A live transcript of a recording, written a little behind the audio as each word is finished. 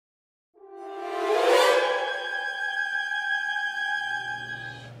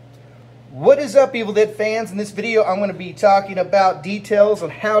What is up, Evil Dead fans? In this video, I'm going to be talking about details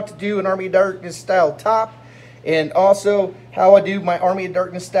on how to do an Army of Darkness style top, and also how I do my Army of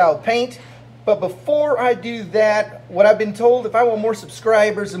Darkness style paint. But before I do that, what I've been told, if I want more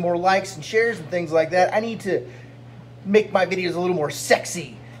subscribers and more likes and shares and things like that, I need to make my videos a little more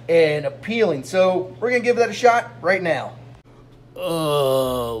sexy and appealing. So we're going to give that a shot right now.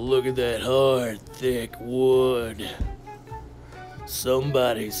 Oh, look at that hard, thick wood.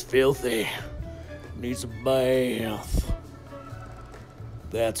 Somebody's filthy. Needs a bath.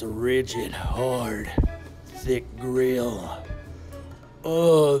 That's a rigid, hard, thick grill.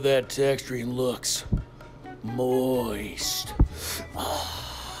 Oh, that texturing looks moist.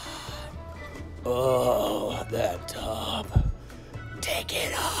 Oh, that top. Take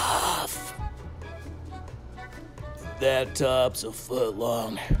it off. That top's a foot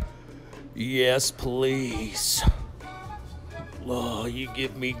long. Yes, please. Oh, you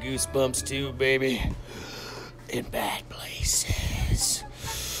give me goosebumps too, baby. In bad places.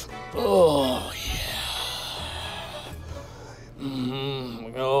 Oh,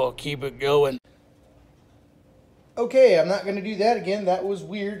 yeah. Oh, keep it going. Okay, I'm not going to do that again. That was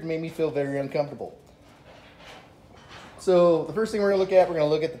weird. Made me feel very uncomfortable. So the first thing we're going to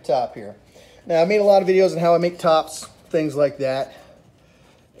look at the top here. Now, I made a lot of videos on how I make tops, things like that.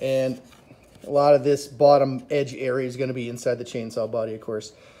 And a lot of this bottom edge area is going to be inside the chainsaw body, of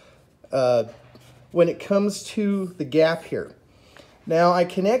course. When it comes to the gap here. Now, I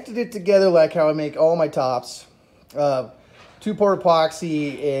connected it together like how I make all my tops. 2-port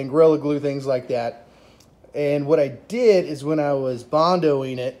epoxy and Gorilla Glue, things like that. And what I did is when I was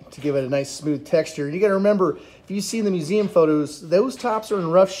Bondoing it to give it a nice smooth texture, and you got to remember, if you see the museum photos, those tops are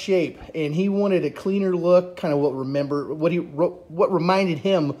in rough shape, and he wanted a cleaner look, kind of what reminded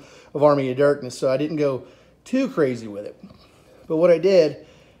him of Army of Darkness, so I didn't go too crazy with it. But what I did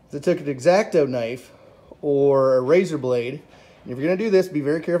is I took an X-Acto knife or a razor blade, and if you're going to do this, be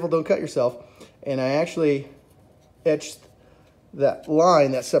very careful, don't cut yourself, and I actually etched that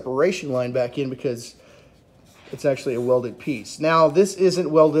line, that separation line back in, because it's actually a welded piece. Now, this isn't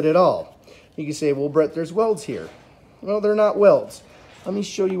welded at all. You can say, well, Brett, there's welds here. Well, they're not welds. Let me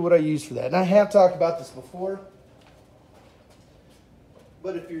show you what I use for that. And I have talked about this before.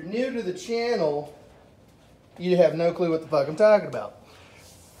 But if you're new to the channel, you have no clue what the fuck I'm talking about.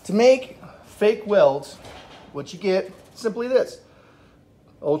 To make fake welds, what you get, simply this.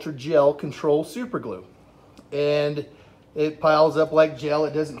 Ultra Gel Control Super Glue. And it piles up like gel.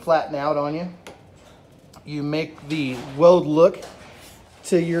 It doesn't flatten out on you. You make the weld look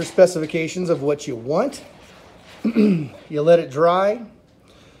to your specifications of what you want. You let it dry, and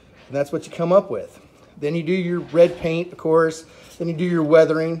that's what you come up with. Then you do your red paint, of course. Then you do your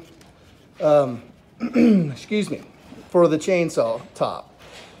weathering, excuse me, for the chainsaw top.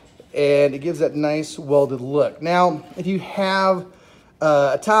 And it gives that nice welded look. Now, if you have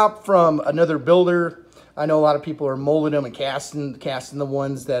a top from another builder, I know a lot of people are molding them and casting the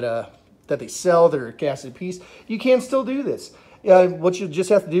ones that they sell, they're casted piece. You can still do this. What you just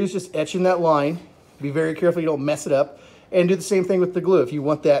have to do is just etch in that line. Be very careful you don't mess it up. And do the same thing with the glue. If you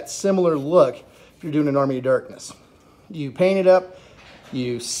want that similar look, if you're doing an Army of Darkness. You paint it up,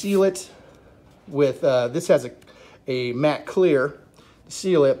 you seal it with, this has a matte clear to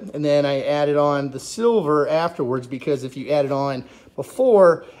seal it, and then I added on the silver afterwards, because if you add it on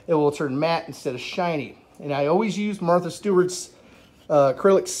before, it will turn matte instead of shiny. And I always use Martha Stewart's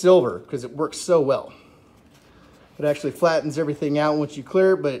acrylic silver because it works so well. It actually flattens everything out once you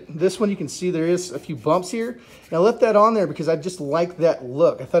clear it, but this one you can see there is a few bumps here. And I left that on there because I just like that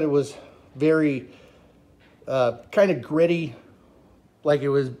look. I thought it was very kind of gritty, like it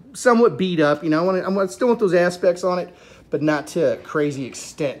was somewhat beat up. You know, I still want those aspects on it, but not to a crazy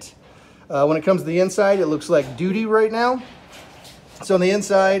extent. When it comes to the inside, it looks like duty right now. So on the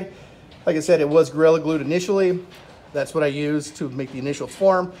inside, like I said, it was Gorilla Glued initially. That's what I used to make the initial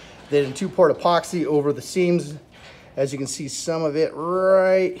form. Then 2-port epoxy over the seams. As you can see, some of it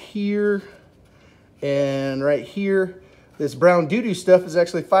right here and right here. This brown doo-doo stuff is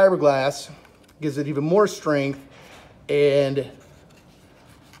actually fiberglass. Gives it even more strength, and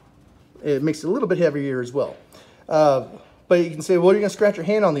it makes it a little bit heavier as well. But you can say, well, you're going to scratch your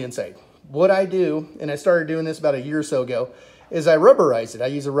hand on the inside. What I do, and I started doing this about a year or so ago, is I rubberize it. I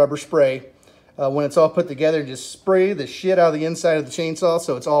use a rubber spray. When it's all put together, just spray the shit out of the inside of the chainsaw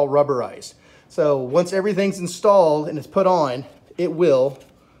so it's all rubberized. So once everything's installed and it's put on, it will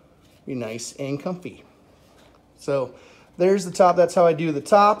be nice and comfy. So there's the top. That's how I do the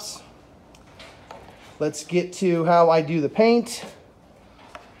tops. Let's get to how I do the paint.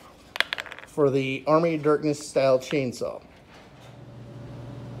 for the Army of Darkness style chainsaw.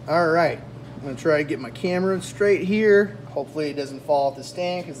 All right, I'm gonna try to get my camera straight here. Hopefully it doesn't fall off the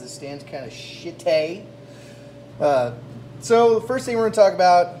stand because the stand's kind of shitty. So the first thing we're gonna talk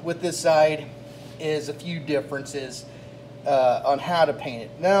about with this side is a few differences on how to paint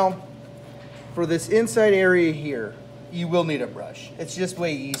it. Now, for this inside area here, you will need a brush. It's just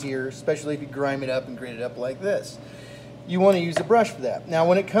way easier, especially if you grime it up and grade it up like this. You want to use a brush for that. Now,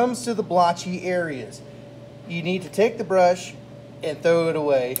 when it comes to the blotchy areas, you need to take the brush and throw it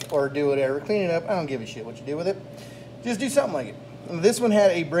away or do whatever. Clean it up. I don't give a shit what you do with it. Just do something like it. And this one had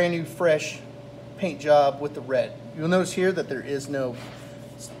a brand new fresh paint job with the red. You'll notice here that there is no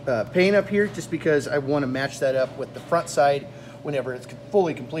paint up here just because I want to match that up with the front side whenever it's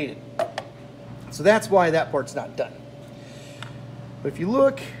fully completed. So that's why that part's not done. But if you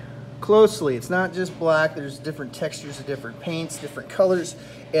look closely, it's not just black. There's different textures of different paints, different colors.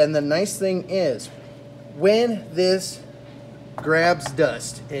 And the nice thing is, when this grabs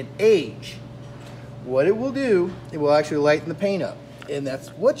dust and age, what it will do, it will actually lighten the paint up. And that's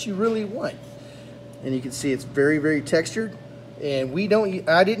what you really want. And you can see it's very, very textured. And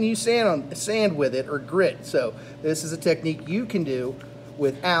I didn't use sand with it or grit. So this is a technique you can do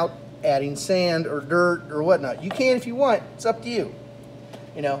without adding sand or dirt or whatnot. You can if you want. It's up to you.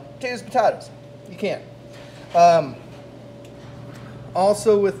 You know, potatoes. You can.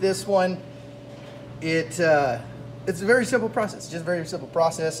 Also with this one, it's a very simple process. Just a very simple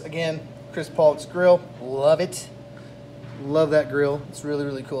process. Again, Chris Pollock's grill. Love it. Love that grill. It's really,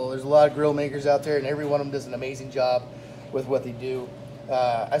 really cool. There's a lot of grill makers out there, and every one of them does an amazing job with what they do.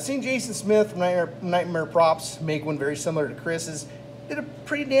 I've seen Jason Smith from Nightmare Props make one very similar to Chris's. Did a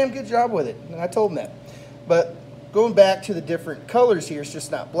pretty damn good job with it, and I told him that. But going back to the different colors here, it's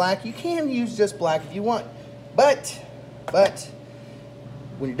just not black. You can use just black if you want. But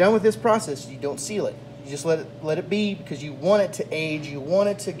when you're done with this process, you don't seal it. You just let it be because you want it to age. You want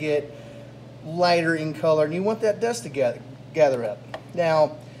it to get lighter in color, and you want that dust to gather up.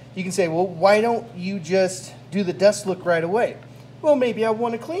 Now, you can say, well, why don't you just do the dust look right away? Well, maybe I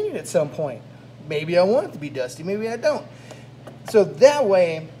want to clean it at some point. Maybe I want it to be dusty. Maybe I don't. So that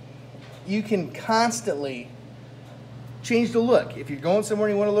way, you can constantly change the look. If you're going somewhere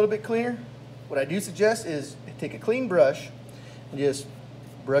and you want a little bit cleaner, what I do suggest is take a clean brush and just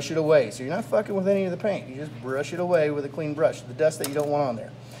brush it away. So you're not fucking with any of the paint. You just brush it away with a clean brush, the dust that you don't want on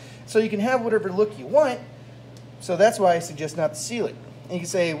there. So you can have whatever look you want. So that's why I suggest not to seal it. And you can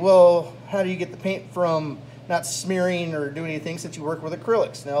say, well, how do you get the paint from not smearing or doing anything since you work with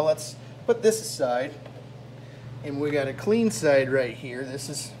acrylics? Now let's put this aside. And we got a clean side right here. This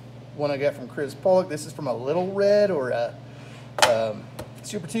is one I got from Chris Pollock. This is from a Little Red or a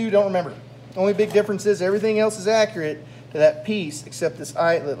Super 2, don't remember. Only big difference is everything else is accurate to that piece except this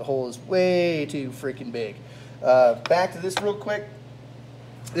eyelet hole is way too freaking big. Back to this real quick.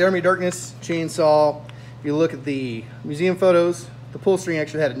 The Army of Darkness chainsaw. If you look at the museum photos, the pull string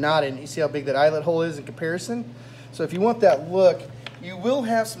actually had a knot in it. You see how big that eyelet hole is in comparison? So if you want that look, you will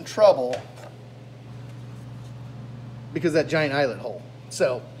have some trouble because of that giant eyelet hole.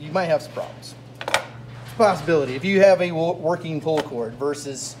 So you might have some problems. It's a possibility. If you have a working pull cord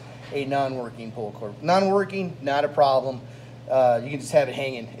versus a non-working pull cord. Non-working, not a problem. You can just have it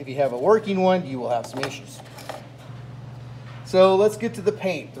hanging. If you have a working one, you will have some issues. So let's get to the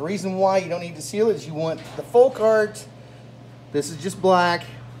paint. The reason why you don't need to seal it is you want the folk art. This is just black.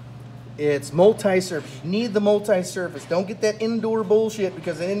 It's multi-surface. You need the multi-surface. Don't get that indoor bullshit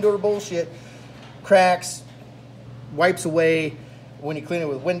because the indoor bullshit cracks, wipes away when you clean it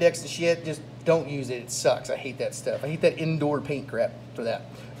with Windex and shit. Just don't use it. It sucks. I hate that stuff. I hate that indoor paint crap for that.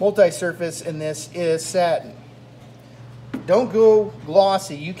 Multi-surface, and this is satin. Don't go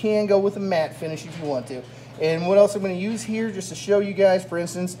glossy. You can go with a matte finish if you want to. And what else I'm going to use here just to show you guys, for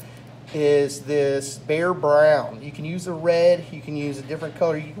instance, is this Bear Brown. You can use a red. You can use a different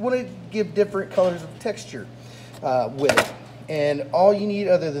color. You want to give different colors of texture with it. And all you need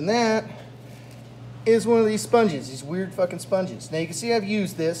other than that is one of these sponges, these weird fucking sponges. Now you can see I've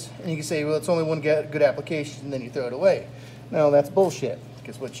used this, and you can say, well, it's only one good application, and then you throw it away. No, that's bullshit.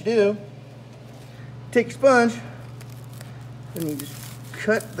 Because what you do, take your sponge, and you just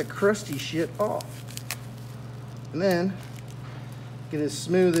cut the crusty shit off. And then get as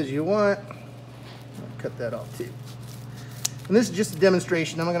smooth as you want. I'll cut that off too. And this is just a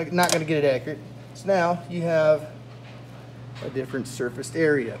demonstration. I'm not going to get it accurate. So now you have a different surfaced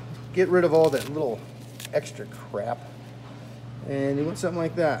area. Get rid of all that little extra crap. And you want something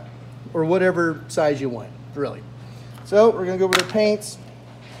like that. Or whatever size you want, really. So we're going to go over to the paints.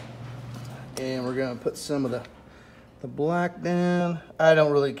 And we're going to put some of the black down. I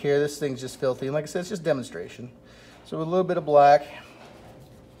don't really care. This thing's just filthy. And like I said, it's just demonstration. So with a little bit of black.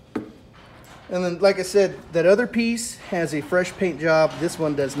 And then, like I said, that other piece has a fresh paint job. This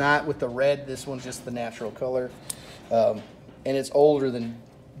one does not with the red. This one's just the natural color. And it's older than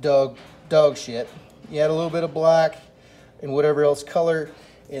dog shit. You add a little bit of black and whatever else color,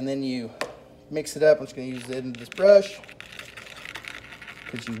 and then you mix it up. I'm just going to use the end of this brush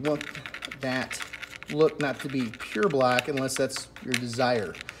because you want that look not to be pure black unless that's your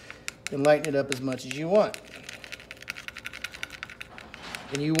desire. And lighten it up as much as you want.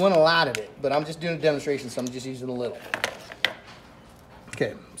 And you want a lot of it, but I'm just doing a demonstration, so I'm just using a little.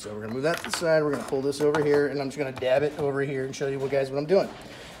 Okay, so we're gonna move that to the side. We're gonna pull this over here, and I'm just gonna dab it over here and show you what I'm doing.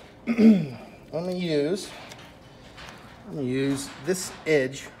 I'm gonna use this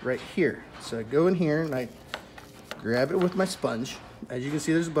edge right here. So I go in here and I grab it with my sponge. As you can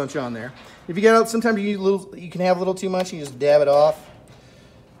see, there's a bunch on there. If you get, sometimes you can have a little too much. You just dab it off,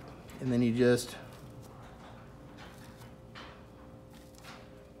 and then you just.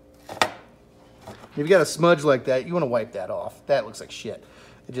 If you got a smudge like that, you want to wipe that off. That looks like shit.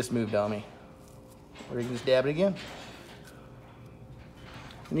 It just moved on me. Or you can just dab it again.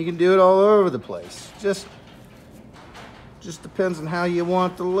 And you can do it all over the place. Just depends on how you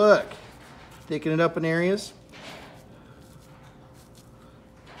want the look. Thicken it up in areas.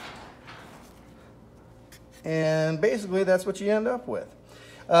 And basically that's what you end up with.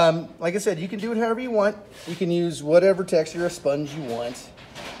 Like I said, you can do it however you want. You can use whatever texture of sponge you want.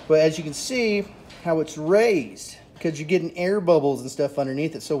 But as you can see, how it's raised, because you're getting air bubbles and stuff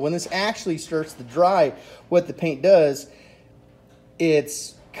underneath it. So when this actually starts to dry, what the paint does,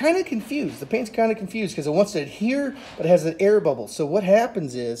 it's kind of confused. The paint's kind of confused because it wants to adhere, but it has an air bubble. So what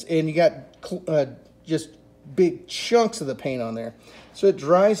happens is, and you got just big chunks of the paint on there. So it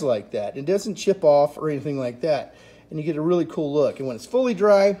dries like that. It doesn't chip off or anything like that. And you get a really cool look. And when it's fully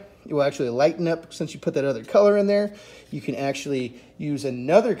dry, it will actually lighten up. Since you put that other color in there, you can actually use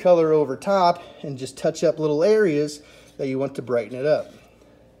another color over top and just touch up little areas that you want to brighten it up.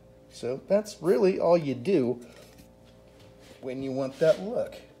 So that's really all you do when you want that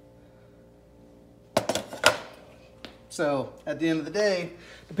look. So at the end of the day,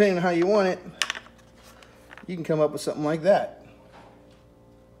 depending on how you want it, you can come up with something like that.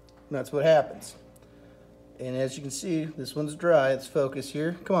 And that's what happens. And as you can see, this one's dry. Let's focus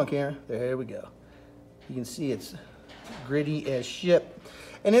here. Come on, camera. There we go. You can see it's gritty as shit.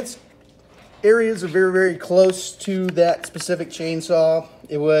 And its areas are very, very close to that specific chainsaw.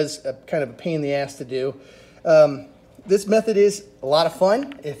 It was kind of a pain in the ass to do. This method is a lot of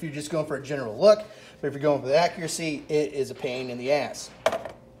fun if you're just going for a general look. But if you're going for the accuracy, it is a pain in the ass.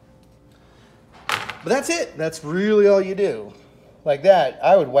 But that's it. That's really all you do. Like that,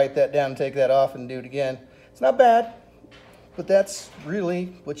 I would wipe that down and take that off and do it again. It's not bad, but that's really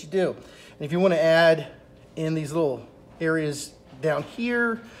what you do. And if you want to add in these little areas down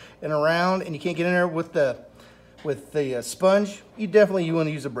here and around, and you can't get in there with the sponge, you want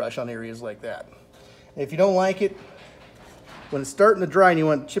to use a brush on areas like that. And if you don't like it, when it's starting to dry and you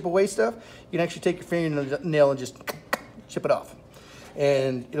want to chip away stuff, you can actually take your fingernail and just chip it off.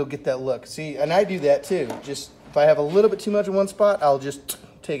 And it'll get that look. See, and I do that too. Just if I have a little bit too much in one spot, I'll just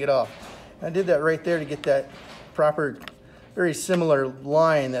take it off. I did that right there to get that proper, very similar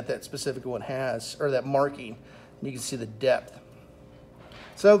line that specific one has, or that marking. You can see the depth.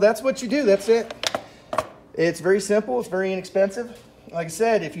 So that's what you do. That's it. It's very simple. It's very inexpensive. Like I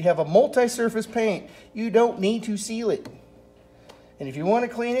said, if you have a multi-surface paint, you don't need to seal it. And if you want to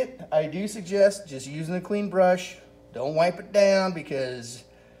clean it, I do suggest just using a clean brush. Don't wipe it down because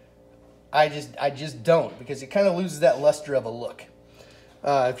I just don't, because it kind of loses that luster of a look.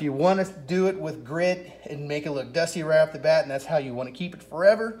 If you want to do it with grit and make it look dusty right off the bat, and that's how you want to keep it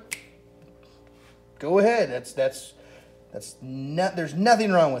forever, go ahead. There's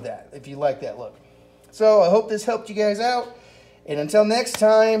nothing wrong with that if you like that look. So I hope this helped you guys out. And until next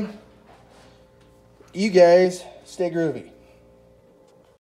time, you guys stay groovy.